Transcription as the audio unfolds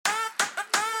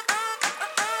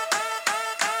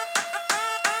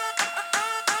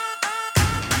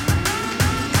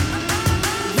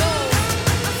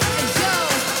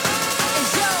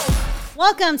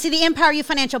Welcome to the Empower You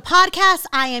Financial Podcast.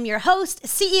 I am your host,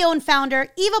 CEO and founder,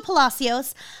 Eva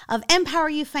Palacios of Empower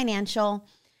You Financial.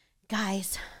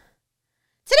 Guys,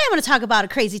 today I'm going to talk about a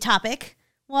crazy topic.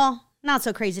 Well, not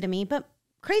so crazy to me, but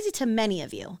crazy to many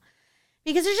of you.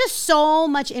 Because there's just so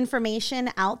much information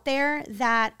out there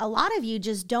that a lot of you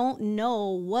just don't know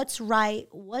what's right,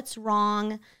 what's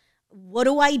wrong, what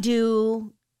do I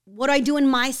do in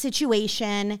my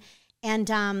situation? And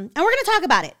we're going to talk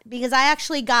about it because I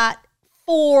actually got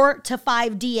 4 to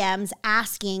 5 DMs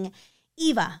asking,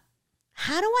 Eva,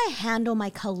 how do I handle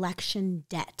my collection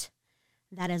debt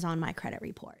that is on my credit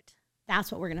report?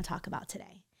 That's what we're going to talk about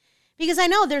today. Because I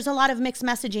know there's a lot of mixed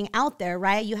messaging out there,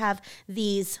 right? You have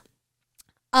these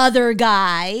other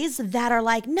guys that are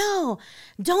like, no,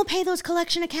 don't pay those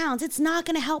collection accounts. It's not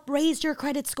going to help raise your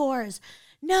credit scores.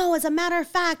 No, as a matter of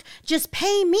fact, just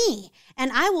pay me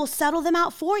and I will settle them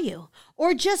out for you.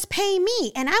 Or just pay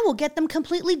me and I will get them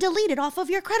completely deleted off of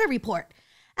your credit report.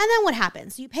 And then what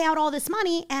happens? You pay out all this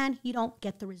money and you don't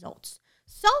get the results.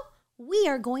 So we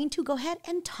are going to go ahead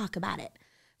and talk about it.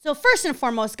 So first and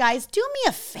foremost, guys, do me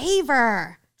a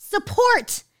favor.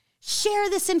 Support. Share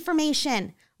this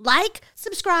information. Like,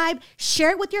 subscribe,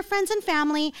 share it with your friends and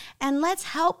family, and let's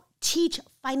help teach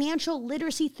financial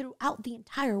literacy throughout the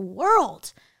entire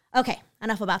world. Okay,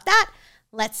 enough about that.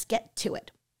 Let's get to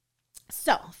it.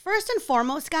 So, first and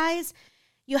foremost, guys,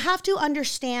 you have to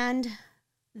understand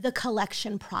the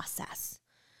collection process.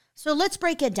 So let's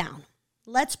break it down.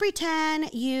 Let's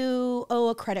pretend you owe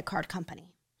a credit card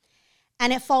company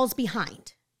and it falls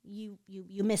behind. You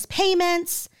miss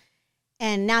payments,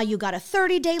 and now you got a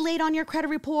 30-day late on your credit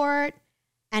report,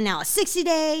 and now a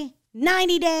 60-day,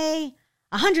 90-day,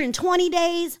 120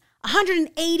 days,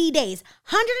 180 days,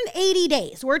 180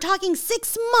 days. We're talking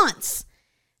 6 months.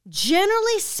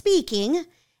 Generally speaking,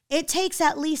 it takes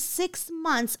at least 6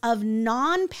 months of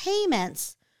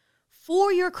non-payments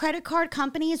for your credit card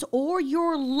companies or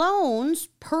your loans,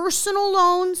 personal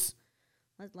loans.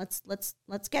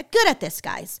 Let's get good at this,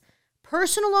 guys.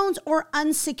 Personal loans or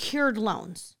unsecured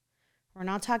loans. We're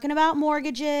not talking about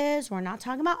mortgages. We're not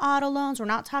talking about auto loans. We're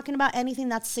not talking about anything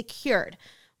that's secured.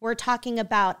 We're talking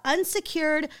about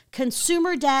unsecured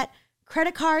consumer debt,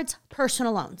 credit cards,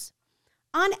 personal loans.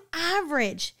 On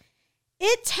average,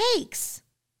 it takes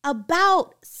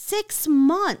about 6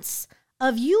 months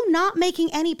of you not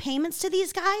making any payments to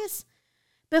these guys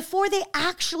before they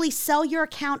actually sell your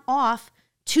account off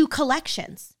to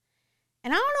collections.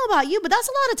 And I don't know about you, but that's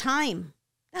a lot of time.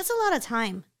 That's a lot of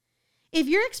time. If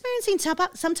you're experiencing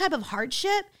some type of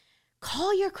hardship,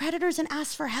 call your creditors and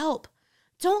ask for help.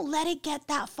 Don't let it get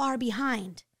that far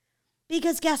behind.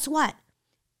 Because guess what?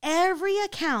 Every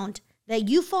account that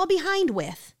you fall behind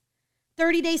with,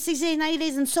 30 days, 60 days, 90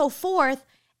 days, and so forth,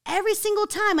 every single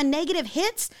time a negative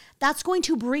hits, that's going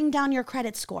to bring down your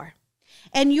credit score.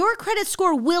 And your credit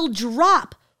score will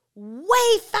drop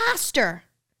way faster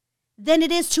than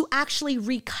it is to actually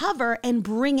recover and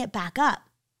bring it back up.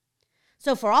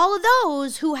 So for all of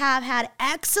those who have had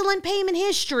excellent payment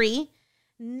history,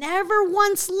 never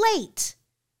once late,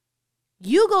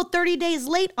 you go 30 days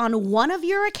late on one of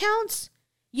your accounts,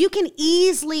 you can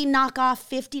easily knock off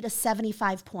 50 to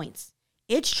 75 points.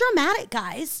 It's dramatic,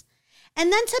 guys.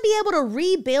 And then to be able to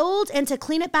rebuild and to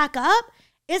clean it back up,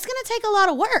 it's going to take a lot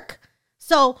of work.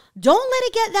 So don't let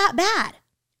it get that bad.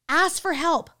 Ask for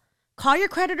help. Call your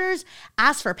creditors.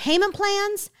 Ask for payment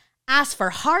plans. Ask for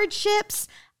hardships.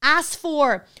 Ask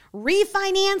for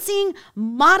refinancing,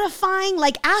 modifying,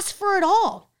 ask for it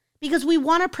all because we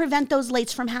want to prevent those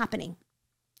lates from happening.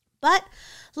 But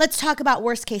let's talk about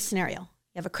worst case scenario.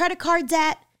 You have a credit card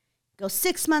debt, go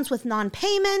 6 months with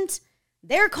non-payment,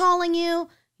 they're calling you,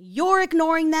 you're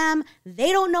ignoring them,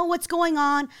 they don't know what's going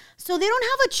on, so they don't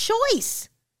have a choice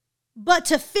but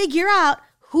to figure out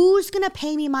who's going to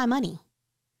pay me my money.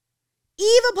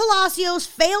 Eva Palacios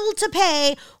failed to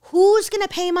pay, who's going to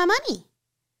pay my money?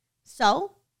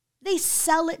 So they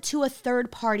sell it to a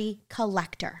third-party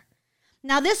collector.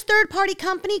 Now, this third-party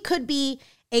company could be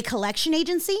a collection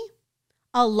agency,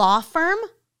 a law firm,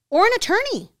 or an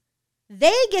attorney.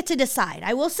 They get to decide.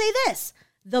 I will say this,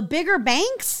 the bigger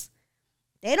banks,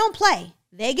 they don't play.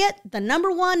 They get the number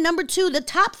 1, number 2, the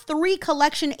top 3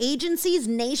 collection agencies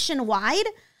nationwide.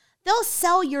 They'll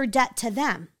sell your debt to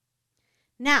them.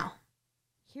 Now,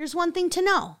 here's one thing to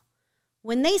know.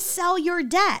 When they sell your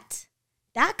debt,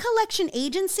 that collection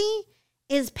agency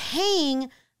is paying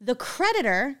the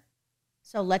creditor.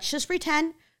 So let's just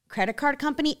pretend credit card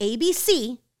company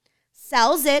ABC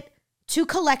sells it to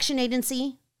collection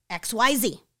agency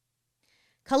XYZ.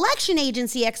 Collection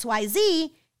agency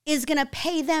XYZ is going to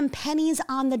pay them pennies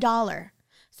on the dollar.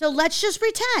 So let's just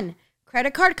pretend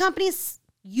credit card companies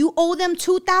You owe them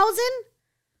 $2,000?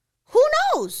 Who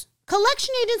knows?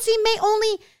 Collection agency may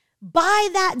only buy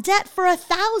that debt for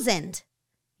 $1,000.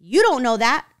 You don't know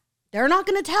that. They're not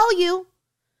going to tell you.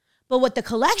 But what the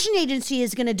collection agency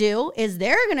is going to do is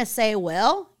they're going to say,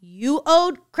 well, you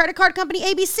owed credit card company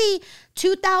ABC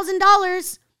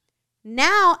 $2,000.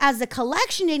 Now, as the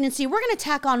collection agency, we're going to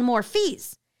tack on more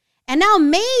fees. And now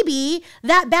maybe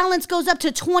that balance goes up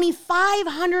to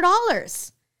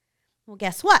 $2,500. Well,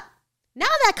 guess what? Now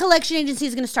that collection agency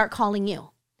is going to start calling you.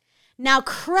 Now,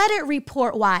 credit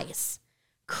report wise,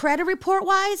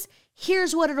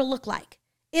 here's what it'll look like.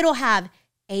 It'll have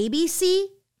ABC,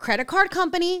 credit card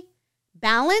company,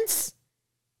 balance.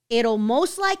 It'll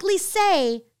most likely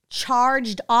say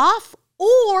charged off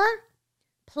or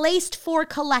placed for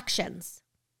collections.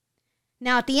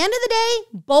 Now, at the end of the day,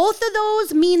 both of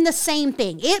those mean the same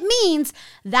thing. It means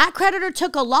that creditor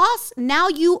took a loss. Now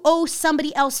you owe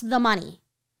somebody else the money.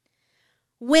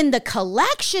 When the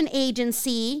collection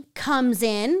agency comes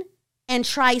in and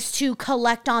tries to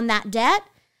collect on that debt,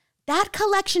 that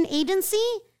collection agency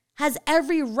has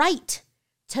every right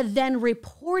to then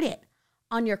report it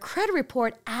on your credit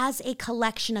report as a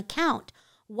collection account.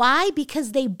 Why?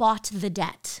 Because they bought the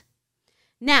debt.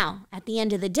 Now, at the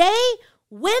end of the day,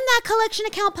 when that collection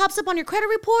account pops up on your credit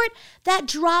report, that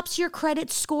drops your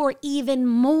credit score even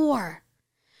more.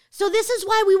 So this is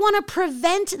why we want to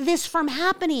prevent this from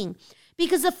happening.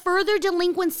 Because the further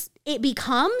delinquent it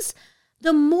becomes,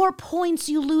 the more points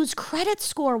you lose credit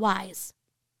score-wise.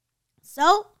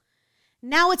 So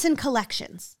now it's in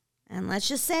collections. And let's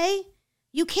just say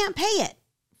you can't pay it.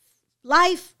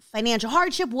 Life, financial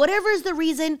hardship, whatever is the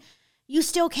reason, you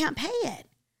still can't pay it.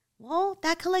 Well,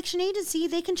 that collection agency,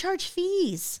 they can charge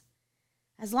fees.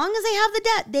 As long as they have the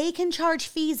debt, they can charge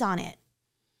fees on it.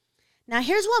 Now,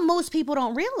 here's what most people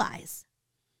don't realize.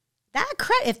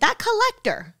 If that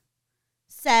collector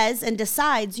says and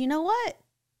decides, you know what?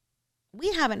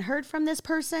 We haven't heard from this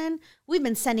person. We've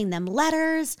been sending them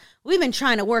letters. We've been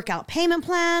trying to work out payment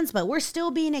plans, but we're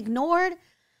still being ignored.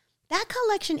 That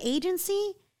collection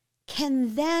agency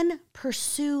can then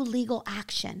pursue legal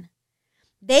action.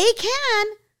 They can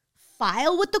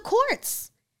file with the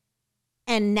courts.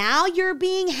 And now you're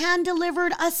being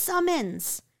hand-delivered a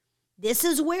summons. This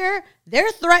is where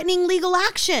they're threatening legal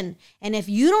action. And if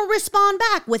you don't respond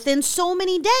back within so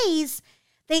many days,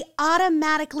 they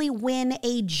automatically win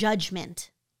a judgment.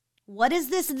 What does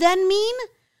this then mean?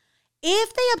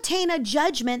 If they obtain a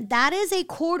judgment, that is a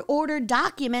court-ordered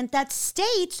document that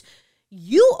states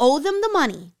you owe them the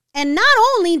money. And not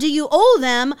only do you owe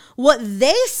them what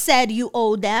they said you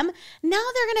owed them, now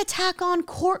they're going to tack on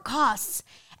court costs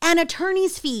and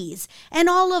attorney's fees and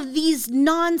all of these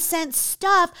nonsense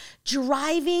stuff,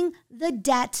 driving the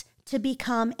debt to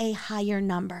become a higher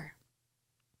number.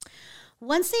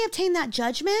 Once they obtain that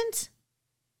judgment,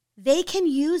 they can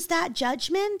use that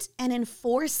judgment and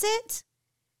enforce it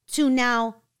to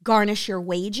now garnish your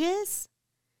wages,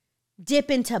 dip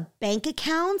into bank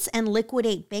accounts and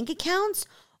liquidate bank accounts,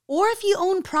 or if you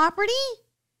own property,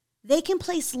 they can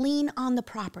place lien on the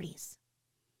properties.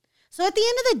 So at the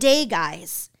end of the day,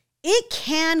 guys, it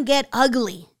can get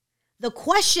ugly. The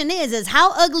question is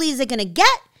how ugly is it going to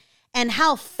get, and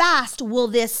how fast will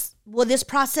this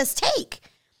process take?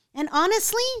 And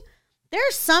honestly, there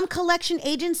are some collection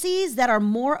agencies that are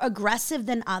more aggressive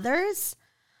than others.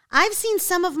 I've seen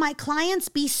some of my clients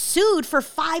be sued for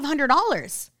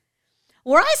 $500.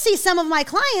 Or I see some of my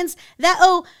clients that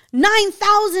owe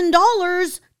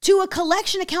 $9,000 to a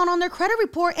collection account on their credit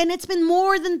report, and it's been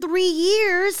more than 3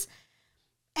 years,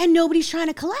 and nobody's trying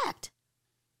to collect.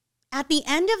 At the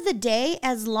end of the day,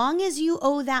 as long as you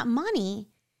owe that money,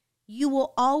 you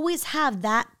will always have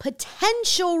that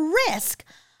potential risk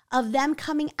of them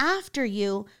coming after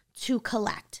you to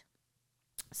collect.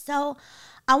 So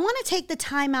I want to take the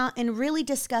time out and really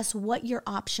discuss what your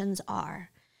options are.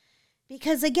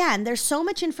 Because again, there's so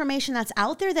much information that's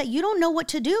out there that you don't know what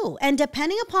to do. And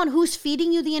depending upon who's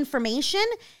feeding you the information,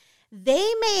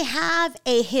 they may have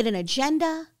a hidden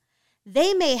agenda.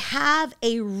 They may have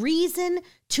a reason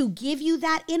to give you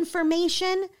that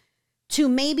information, to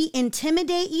maybe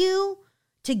intimidate you,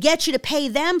 to get you to pay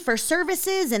them for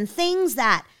services and things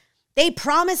that they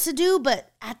promise to do,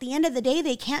 but at the end of the day,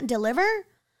 they can't deliver.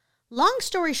 Long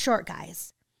story short,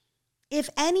 guys, if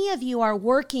any of you are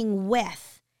working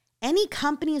with any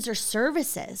companies or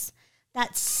services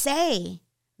that say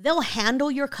they'll handle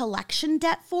your collection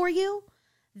debt for you,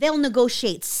 they'll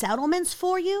negotiate settlements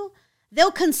for you,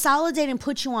 they'll consolidate and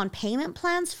put you on payment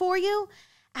plans for you,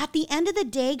 at the end of the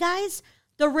day, guys,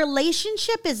 the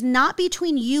relationship is not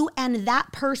between you and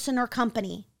that person or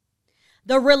company.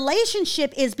 The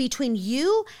relationship is between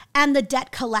you and the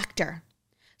debt collector.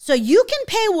 So you can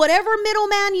pay whatever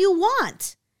middleman you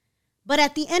want. But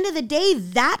at the end of the day,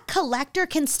 that collector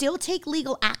can still take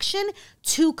legal action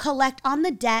to collect on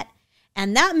the debt.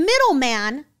 And that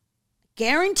middleman,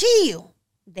 guarantee you,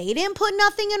 they didn't put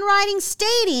nothing in writing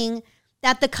stating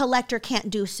that the collector can't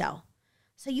do so.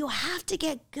 So you have to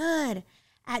get good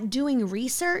at doing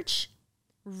research,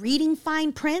 reading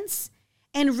fine prints,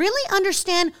 and really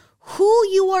understand who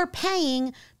you are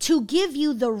paying to give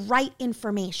you the right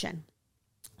information.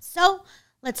 So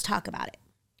let's talk about it.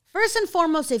 First and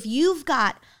foremost, if you've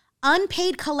got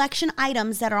unpaid collection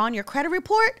items that are on your credit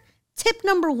report, tip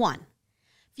number 1.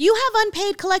 If you have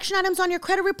unpaid collection items on your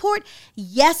credit report,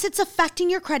 yes, it's affecting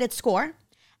your credit score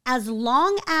as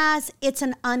long as it's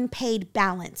an unpaid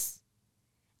balance.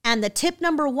 And the tip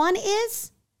number 1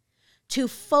 is to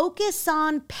focus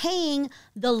on paying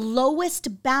the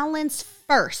lowest balance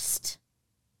first.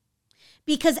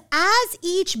 Because as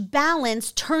each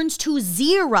balance turns to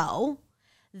 0,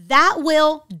 that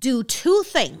will do 2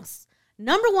 things.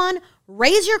 Number 1,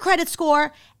 raise your credit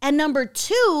score. And number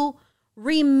 2,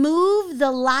 remove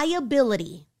the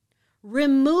liability.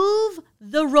 Remove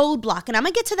the roadblock. And I'm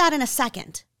going to get to that in a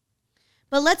second.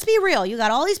 But let's be real. You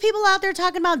got all these people out there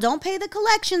talking about don't pay the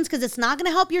collections because it's not going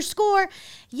to help your score.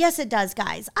 Yes, it does,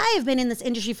 guys. I have been in this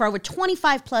industry for over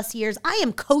 25 plus years. I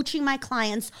am coaching my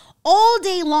clients all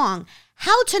day long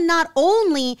how to not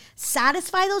only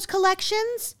satisfy those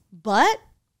collections, but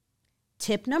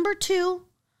tip number 2,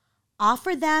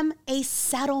 offer them a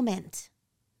settlement.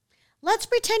 Let's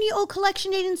pretend you owe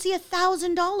collection agency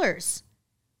 $1,000.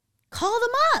 Call them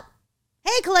up.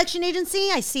 Hey, collection agency,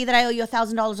 I see that I owe you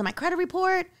 $1,000 on my credit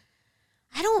report.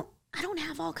 I don't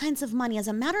have all kinds of money. As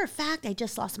a matter of fact, I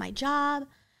just lost my job.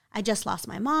 I just lost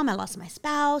my mom. I lost my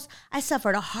spouse. I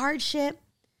suffered a hardship.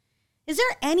 Is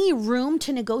there any room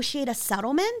to negotiate a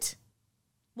settlement?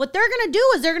 What they're going to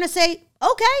do is they're going to say,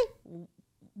 okay,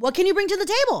 what can you bring to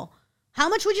the table? How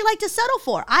much would you like to settle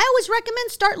for? I always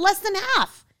recommend start less than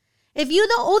half. If you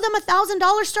owe them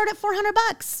 $1,000, start at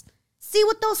 $400. See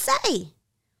what they'll say.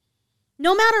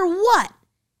 No matter what,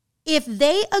 if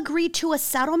they agree to a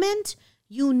settlement,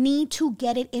 you need to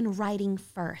get it in writing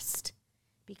first.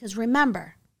 Because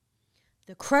remember,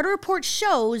 the credit report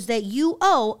shows that you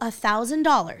owe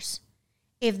 $1,000.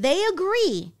 If they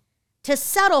agree to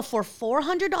settle for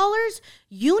 $400,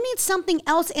 you need something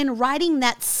else in writing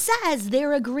that says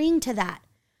they're agreeing to that.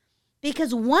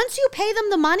 Because once you pay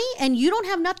them the money and you don't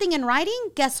have nothing in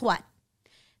writing, guess what?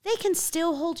 They can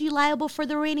still hold you liable for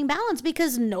the remaining balance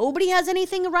because nobody has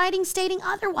anything in writing stating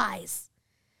otherwise.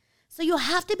 So you'll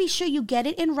have to be sure you get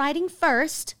it in writing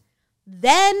first,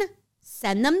 then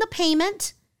send them the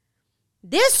payment.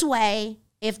 This way,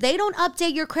 if they don't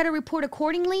update your credit report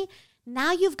accordingly,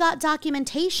 now you've got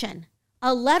documentation,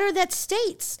 a letter that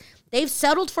states they've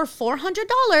settled for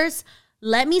 $400.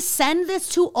 Let me send this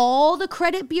to all the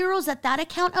credit bureaus that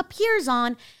account appears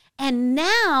on. And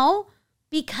now,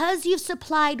 because you've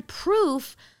supplied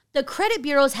proof, the credit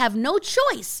bureaus have no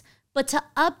choice but to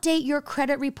update your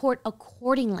credit report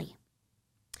accordingly.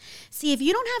 See, if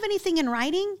you don't have anything in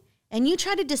writing and you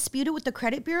try to dispute it with the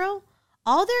credit bureau,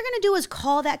 all they're going to do is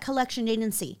call that collection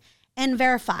agency and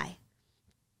verify.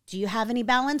 Do you have any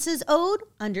balances owed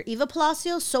under Eva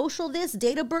Palacio, social this,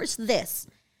 date of birth this?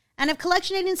 And if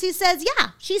collection agency says, yeah,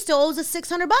 she still owes us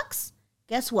 $600,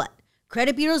 guess what?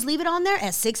 Credit bureaus leave it on there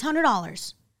as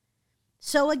 $600.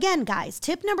 So again, guys,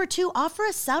 tip number 2, offer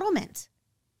a settlement.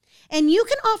 And you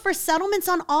can offer settlements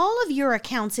on all of your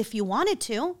accounts if you wanted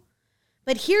to.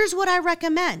 But here's what I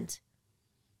recommend.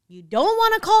 You don't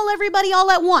want to call everybody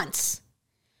all at once.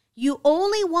 You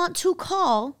only want to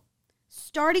call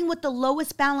starting with the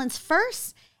lowest balance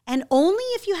first, and only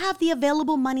if you have the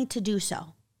available money to do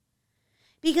so.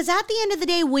 Because at the end of the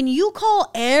day, when you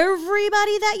call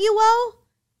everybody that you owe,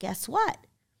 guess what?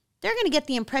 They're going to get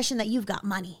the impression that you've got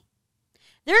money.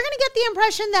 They're going to get the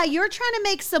impression that you're trying to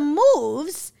make some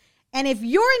moves, and if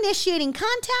you're initiating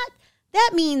contact,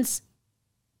 that means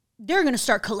they're going to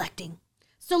start collecting.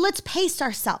 So let's pace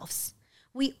ourselves.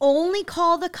 We only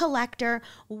call the collector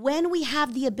when we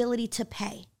have the ability to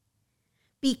pay.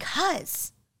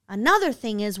 Because another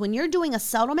thing is when you're doing a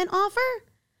settlement offer,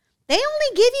 they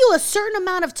only give you a certain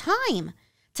amount of time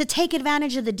to take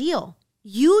advantage of the deal.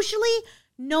 Usually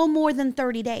no more than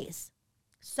 30 days.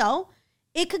 So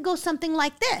it could go something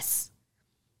like this.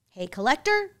 Hey,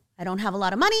 collector, I don't have a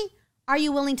lot of money. Are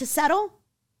you willing to settle?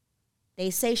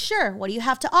 They say, sure. What do you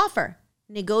have to offer?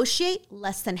 Negotiate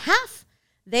less than half.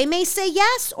 They may say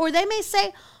yes, or they may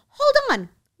say, hold on.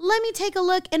 Let me take a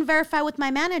look and verify with my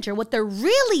manager. What they're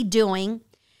really doing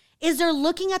is they're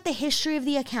looking at the history of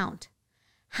the account.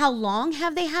 How long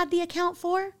have they had the account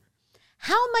for?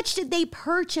 How much did they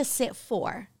purchase it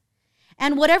for?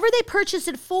 And whatever they purchase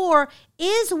it for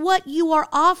is what you are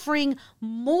offering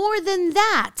more than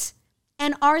that.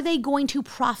 And are they going to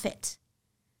profit?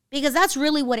 Because that's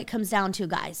really what it comes down to,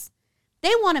 guys.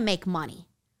 They want to make money.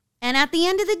 And at the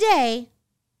end of the day,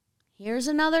 here's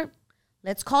another,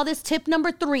 let's call this tip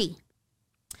number 3.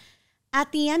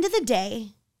 At the end of the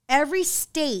day, every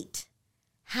state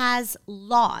has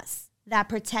laws that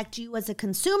protect you as a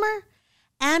consumer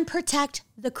and protect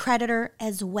the creditor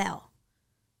as well.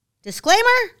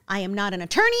 Disclaimer, I am not an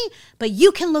attorney, but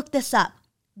you can look this up.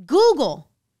 Google,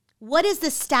 what is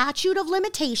the statute of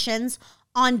limitations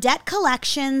on debt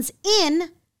collections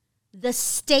in the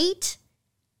state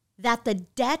that the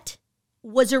debt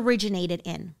was originated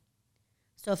in?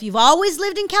 So if you've always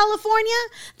lived in California,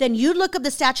 then you look up the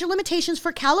statute of limitations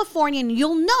for California and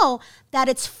you'll know that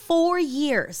it's 4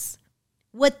 years.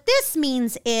 What this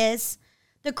means is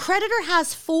the creditor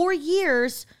has 4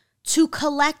 years to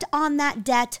collect on that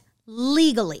debt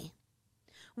legally,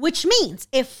 which means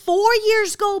if 4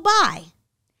 years go by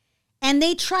and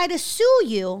they try to sue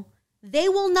you, they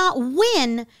will not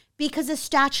win because the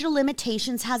statute of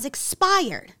limitations has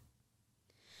expired.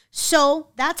 So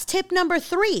that's tip number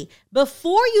 3.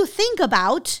 Before you think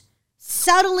about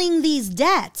settling these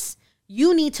debts,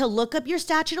 you need to look up your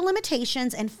statute of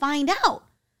limitations and find out,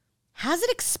 has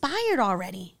it expired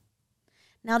already?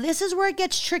 Now, this is where it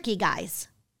gets tricky, guys,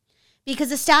 because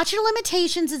the statute of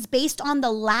limitations is based on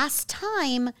the last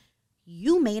time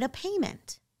you made a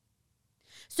payment.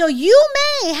 So you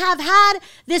may have had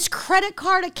this credit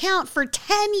card account for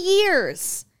 10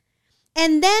 years,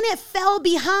 and then it fell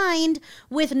behind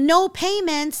with no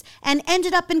payments and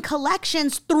ended up in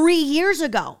collections 3 years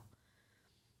ago.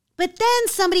 But then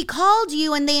somebody called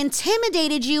you and they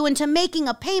intimidated you into making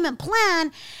a payment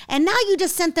plan, and now you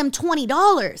just sent them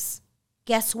 $20.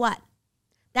 Guess what?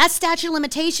 That statute of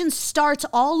limitations starts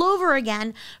all over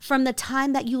again from the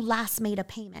time that you last made a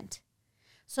payment.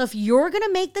 So if you're going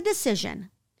to make the decision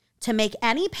to make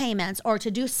any payments or to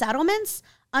do settlements,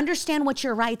 understand what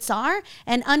your rights are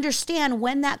and understand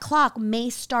when that clock may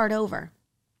start over.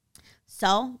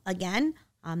 So again,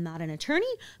 I'm not an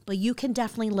attorney, but you can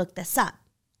definitely look this up.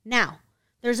 Now,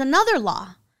 there's another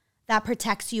law that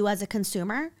protects you as a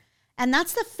consumer, and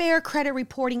that's the Fair Credit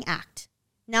Reporting Act.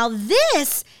 Now,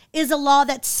 this is a law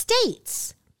that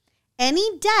states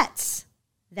any debts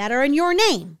that are in your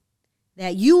name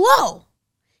that you owe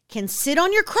can sit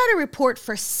on your credit report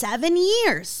for 7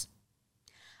 years.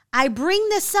 I bring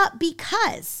this up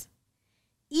because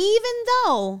even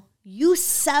though you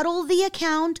settle the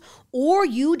account or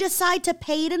you decide to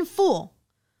pay it in full,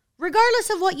 regardless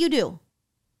of what you do,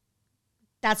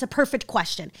 that's a perfect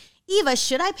question. Eva,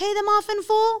 should I pay them off in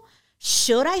full?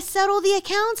 Should I settle the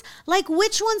accounts? Like,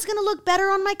 which one's going to look better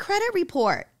on my credit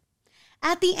report?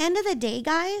 At the end of the day,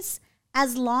 guys,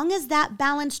 as long as that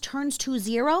balance turns to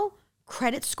 0,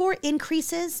 credit score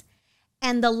increases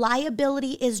and the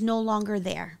liability is no longer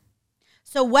there.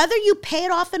 So whether you pay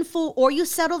it off in full or you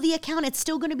settle the account, it's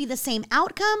still going to be the same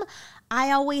outcome.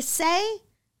 I always say,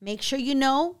 make sure you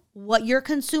know what your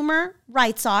consumer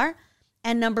rights are.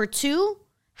 And number 2,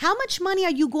 how much money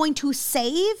are you going to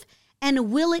save?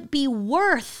 And will it be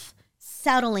worth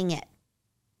settling it?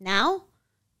 Now,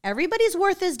 everybody's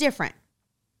worth is different.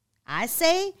 I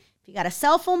say, if you got a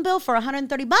cell phone bill for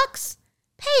 $130,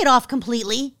 pay it off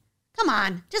completely. Come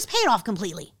on, just pay it off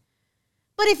completely.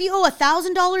 But if you owe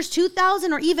 $1,000,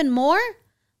 $2,000, or even more,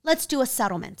 let's do a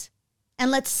settlement and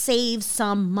let's save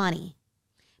some money.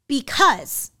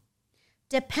 Because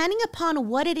depending upon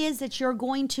what it is that you're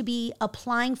going to be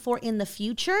applying for in the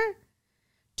future,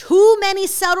 too many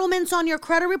settlements on your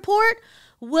credit report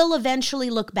will eventually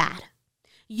look bad.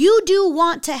 You do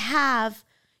want to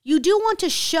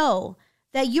show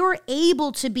that you're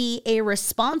able to be a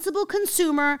responsible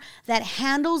consumer that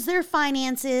handles their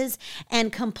finances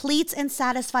and completes and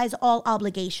satisfies all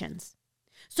obligations.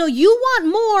 So you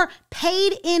want more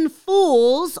paid in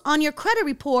fulls on your credit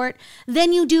report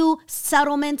than you do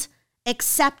settlement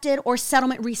accepted or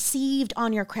settlement received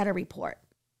on your credit report.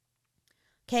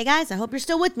 Okay, guys, I hope you're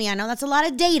still with me. I know that's a lot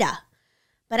of data.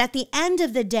 But at the end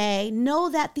of the day, know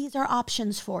that these are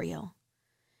options for you.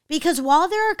 Because while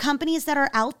there are companies that are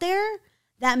out there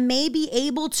that may be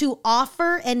able to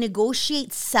offer and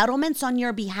negotiate settlements on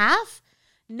your behalf,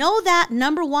 know that,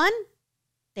 number 1,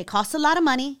 they cost a lot of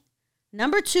money.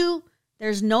 Number 2,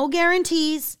 there's no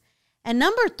guarantees. And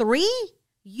number 3,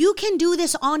 you can do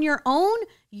this on your own.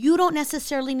 You don't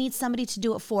necessarily need somebody to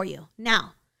do it for you.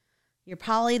 Now, you're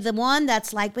probably the one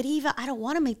that's like, but Eva, I don't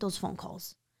want to make those phone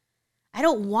calls. I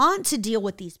don't want to deal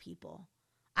with these people.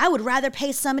 I would rather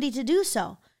pay somebody to do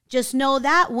so. Just know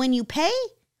that when you pay,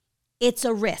 it's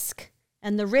a risk.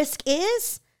 And the risk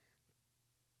is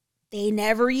they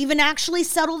never even actually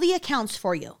settle the accounts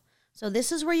for you. So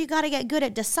this is where you got to get good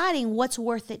at deciding what's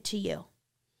worth it to you.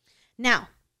 Now,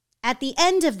 at the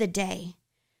end of the day,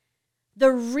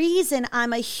 the reason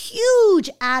I'm a huge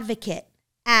advocate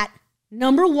at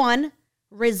number one,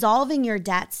 resolving your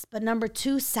debts, but number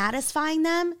two, satisfying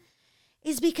them,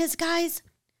 is because, guys,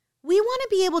 we want to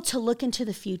be able to look into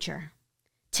the future.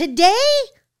 Today,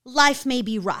 life may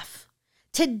be rough.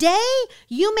 Today,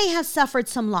 you may have suffered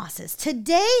some losses.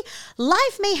 Today,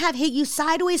 life may have hit you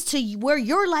sideways to where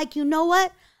you're like, you know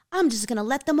what? I'm just going to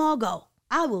let them all go.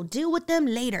 I will deal with them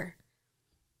later.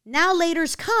 Now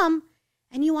later's come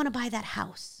and you want to buy that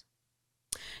house.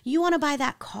 You want to buy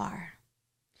that car.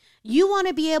 You want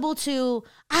to be able to,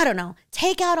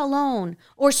 take out a loan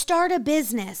or start a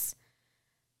business.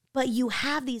 But you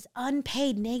have these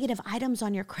unpaid negative items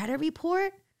on your credit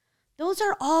report. Those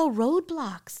are all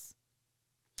roadblocks.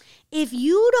 If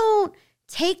you don't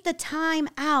take the time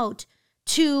out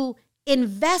to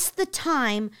invest the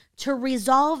time to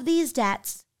resolve these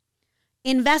debts,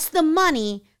 invest the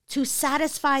money to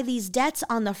satisfy these debts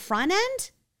on the front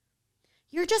end,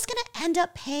 you're just going to end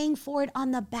up paying for it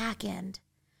on the back end.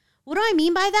 What do I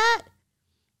mean by that?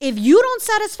 If you don't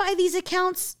satisfy these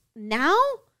accounts now,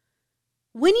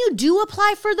 when you do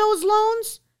apply for those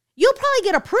loans, you'll probably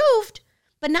get approved,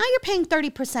 but now you're paying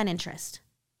 30% interest.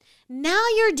 Now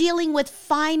you're dealing with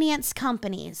finance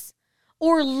companies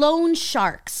or loan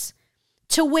sharks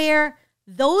to where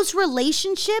those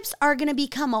relationships are going to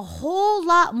become a whole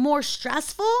lot more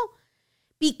stressful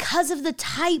because of the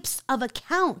types of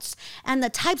accounts and the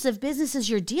types of businesses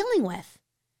you're dealing with.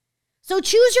 So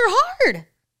choose your hard.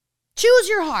 Choose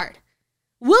your hard.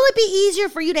 Will it be easier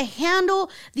for you to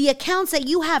handle the accounts that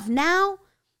you have now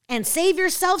and save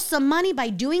yourself some money by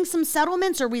doing some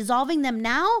settlements or resolving them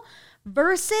now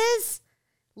versus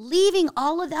leaving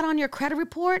all of that on your credit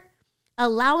report,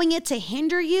 allowing it to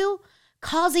hinder you,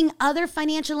 causing other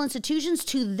financial institutions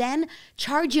to then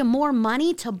charge you more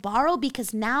money to borrow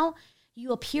because now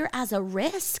you appear as a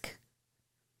risk?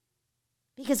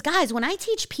 Because guys, when I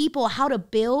teach people how to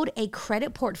build a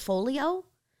credit portfolio,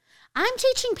 I'm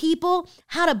teaching people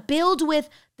how to build with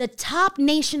the top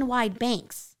nationwide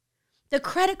banks, the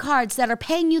credit cards that are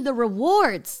paying you the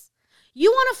rewards.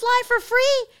 You want to fly for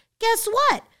free? Guess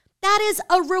what? That is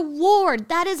a reward.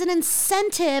 That is an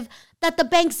incentive that the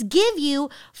banks give you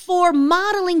for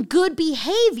modeling good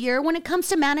behavior when it comes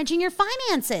to managing your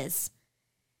finances.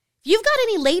 If you've got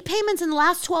any late payments in the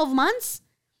last 12 months,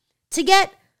 to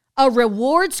get a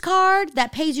rewards card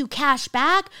that pays you cash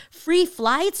back, free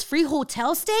flights, free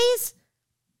hotel stays,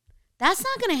 that's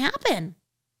not going to happen.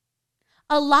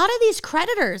 A lot of these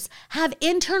creditors have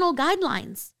internal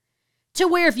guidelines to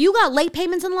where if you got late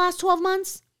payments in the last 12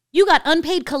 months, you got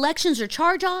unpaid collections or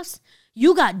charge-offs,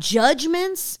 you got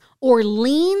judgments or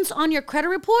liens on your credit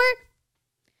report,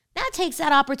 that takes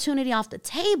that opportunity off the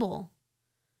table.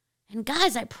 And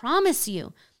guys, I promise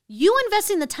you, you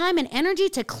investing the time and energy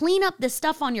to clean up this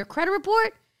stuff on your credit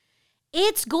report,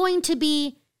 it's going to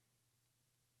be,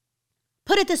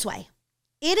 put it this way,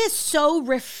 it is so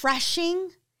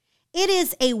refreshing. It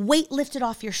is a weight lifted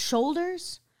off your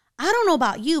shoulders. I don't know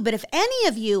about you, but if any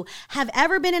of you have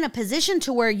ever been in a position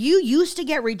to where you used to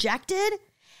get rejected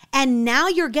and now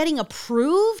you're getting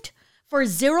approved for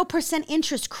 0%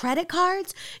 interest credit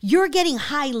cards, you're getting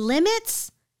high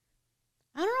limits.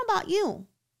 I don't know about you,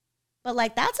 but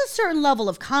that's a certain level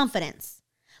of confidence.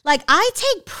 I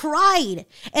take pride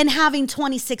in having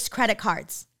 26 credit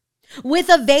cards with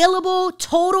available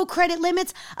total credit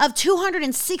limits of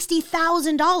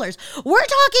 $260,000. We're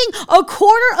talking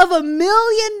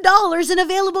 $250,000 in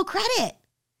available credit.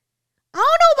 I don't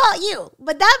know about you,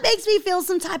 but that makes me feel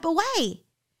some type of way.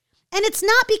 And it's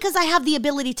not because I have the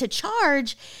ability to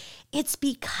charge. It's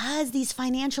because these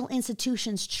financial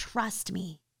institutions trust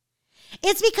me.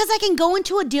 It's because I can go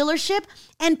into a dealership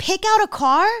and pick out a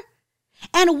car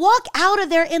and walk out of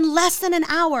there in less than an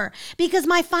hour because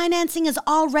my financing is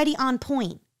already on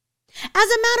point. As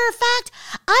a matter of fact,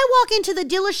 I walk into the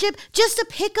dealership just to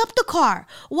pick up the car.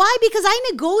 Why? Because I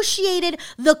negotiated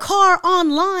the car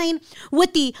online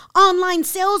with the online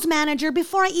sales manager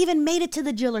before I even made it to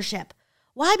the dealership.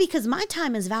 Why? Because my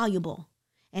time is valuable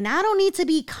and I don't need to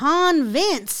be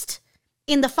convinced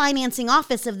in the financing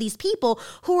office of these people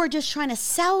who are just trying to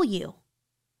sell you.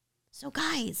 So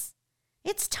guys,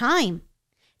 it's time.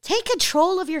 Take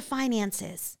control of your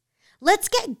finances. Let's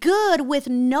get good with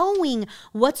knowing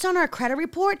what's on our credit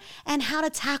report and how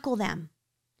to tackle them.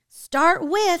 Start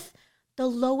with the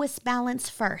lowest balance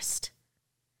first.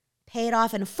 Pay it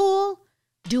off in full,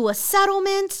 do a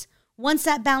settlement. Once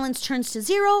that balance turns to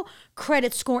zero,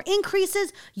 credit score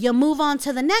increases, you move on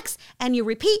to the next, and you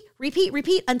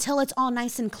repeat until it's all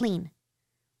nice and clean.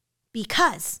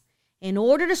 Because in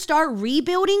order to start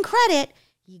rebuilding credit,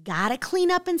 you gotta clean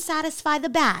up and satisfy the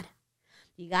bad.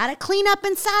 You gotta clean up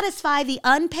and satisfy the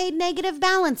unpaid negative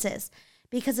balances.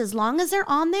 Because as long as they're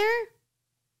on there,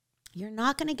 you're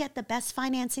not gonna get the best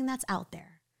financing that's out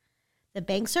there. The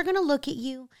banks are gonna look at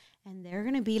you and they're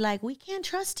gonna be like, we can't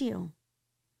trust you.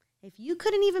 If you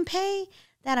couldn't even pay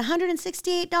that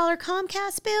 $168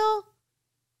 Comcast bill,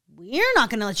 we're not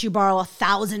going to let you borrow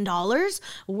 $1,000.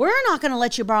 We're not going to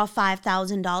let you borrow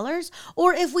 $5,000.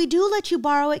 Or if we do let you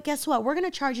borrow it, guess what? We're going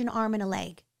to charge an arm and a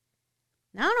leg.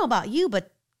 Now, I don't know about you,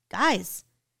 but guys,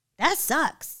 that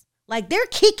sucks. Like, they're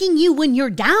kicking you when you're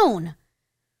down.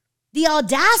 The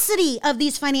audacity of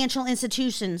these financial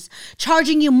institutions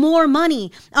charging you more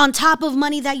money on top of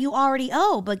money that you already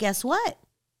owe. But guess what?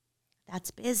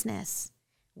 That's business.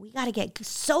 We got to get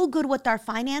so good with our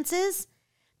finances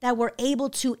that we're able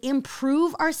to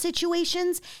improve our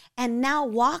situations and now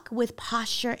walk with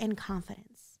posture and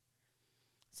confidence.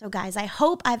 So guys, I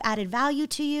hope I've added value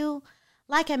to you.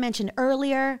 Like I mentioned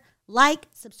earlier, like,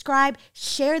 subscribe,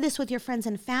 share this with your friends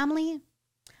and family.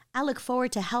 I look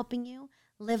forward to helping you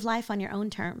live life on your own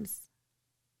terms.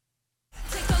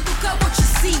 Take a look at what you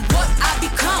see, what I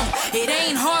become. It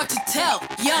ain't hard to tell.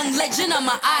 Young legend, I'm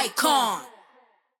an icon.